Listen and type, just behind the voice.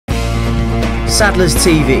Saddlers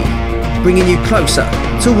TV, bringing you closer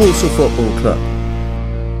to Walsall Football Club.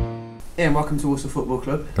 Ian, welcome to Walsall Football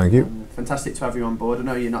Club. Thank you. Fantastic to have you on board. I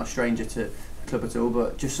know you're not a stranger to the club at all,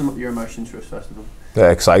 but just sum up your emotions for us first of all.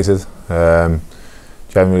 Yeah, excited.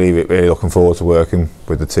 Generally really looking forward to working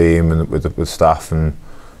with the team and with the staff and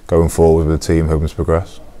going forward with the team, hoping to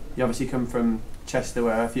progress. You obviously come from Chester,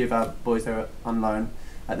 where a few of our boys are on loan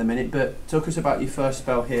at the minute, but talk us about your first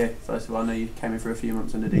spell here. First of all, I know you came in for a few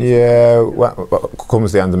months under these. Yeah, when it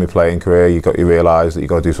comes to the end of my playing career, you realise that you've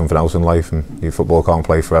got to do something else in life, and your football can't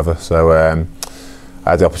play forever. So I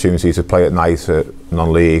had the opportunity to play at night at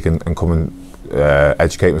non-league and come and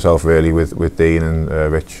educate myself really with Dean and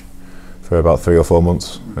Rich for about 3 or 4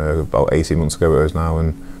 months, about 18 months ago it is now,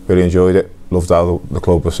 and really enjoyed it. Loved how the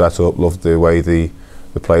club was set up, loved the way the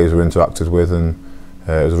players were interacted with, and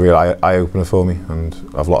it was a real eye-opener for me, and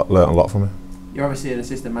I've learnt a lot from it. You're obviously an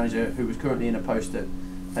assistant manager who was currently in a post at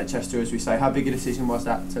Chester, as we say. How big a decision was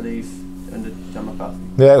that to leave under John McCarthy?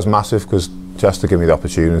 Yeah, it was massive, because Chester gave me the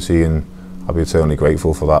opportunity, and I'll be eternally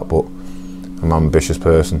grateful for that. But I'm an ambitious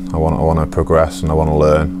person. I want to progress, and I want to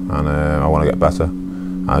learn, and I want to get better.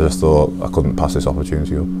 And I just thought I couldn't pass this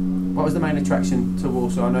opportunity up. What was the main attraction to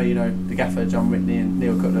Walsall? I know you know the gaffer, John Whitney and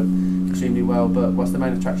Neil Cutler, extremely well, but what's the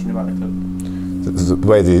main attraction about the club? The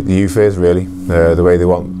way the youth is, really. The way they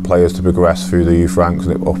want players to progress through the youth ranks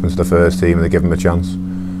and up into the first team, and they give them a chance.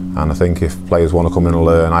 And I think if players want to come in and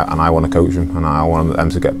learn, and I want to coach them, and I want them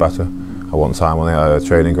to get better, I want time on the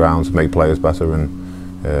training grounds to make players better, and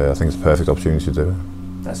I think it's a perfect opportunity to do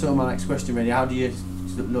it. That's sort of my next question, really. How do you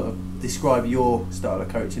sort of describe your style of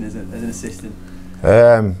coaching as an assistant?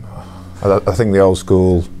 I think the old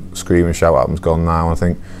school scream and shout at them's gone now. I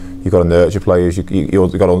think you've got to nurture players. You've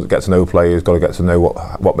got to get to know players. Got to get to know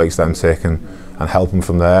what makes them tick, and help them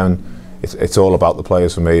from there. And it's all about the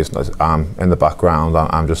players for me. I'm in the background.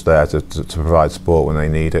 I'm just there to provide support when they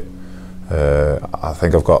need it. I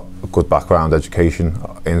think I've got a good background education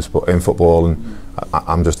in football, and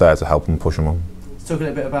I'm just there to help them, push them on. Let's talk a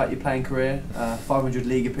little bit about your playing career. 500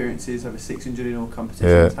 league appearances, over 600 in all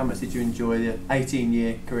competitions. Yeah. How much did you enjoy the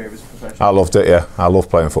 18-year career as a professional? I loved it. Yeah, I love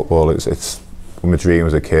playing football. It's my dream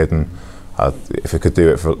as a kid, and if I could do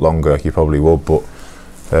it for longer, you probably would. But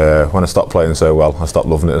when I stopped playing so well, I stopped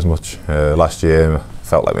loving it as much. Last year, I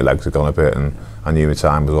felt like my legs had gone a bit, and I knew my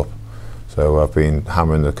time was up. So I've been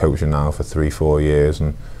hammering the coaching now for 3-4 years,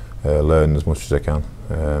 and learning as much as I can.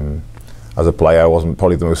 As a player, I wasn't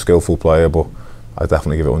probably the most skillful player, but I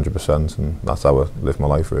definitely give it 100%, and that's how I live my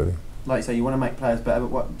life, really. Like you say, you want to make players better, but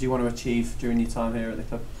what do you want to achieve during your time here at the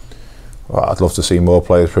club? Well, I'd love to see more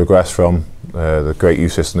players progress from the great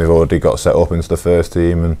youth system they've already got set up into the first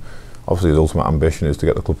team, and obviously the ultimate ambition is to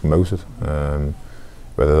get the club promoted.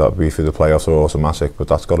 Whether that be through the playoffs or automatic, but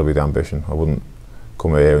that's got to be the ambition. I wouldn't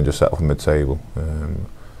come here and just settle for mid-table.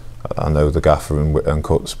 I know the gaffer and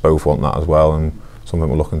Cuts both want that as well, and something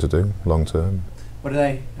we're looking to do long term. What do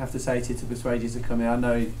they have to say to you to persuade you to come here? I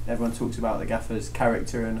know everyone talks about the gaffer's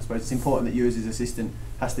character, and I suppose it's important that you as his assistant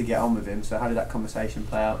has to get on with him. So how did that conversation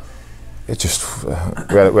play out? It just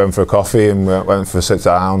we went for a coffee, and we went for a sit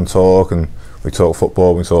down, talk, and we talk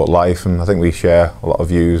football, we talk life, and I think we share a lot of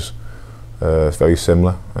views. It's very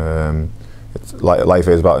similar. Life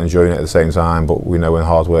is about enjoying it at the same time, but we know when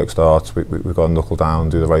hard work starts, we've got to knuckle down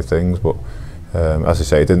and do the right things. But as I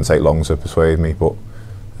say, it didn't take long to persuade me, but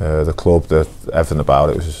the club, everything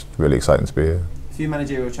about it was just really exciting to be here. A few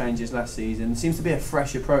managerial changes last season. Seems to be a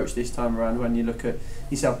fresh approach this time around when you look at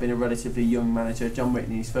yourself being a relatively young manager, John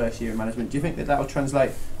Whitney's first year in management. Do you think that will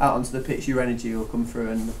translate out onto the pitch, your energy will come through,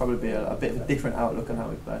 and there'll probably be a bit of a different outlook on how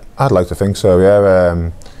we play? I'd like to think so,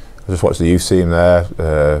 yeah. I just watched the youth team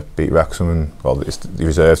there, beat Wrexham, and well, it's the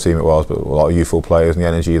reserve team it was, but a lot of youthful players, and the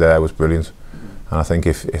energy there was brilliant. And I think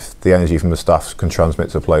if the energy from the staff can transmit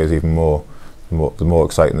to players even more, the more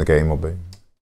exciting the game will be.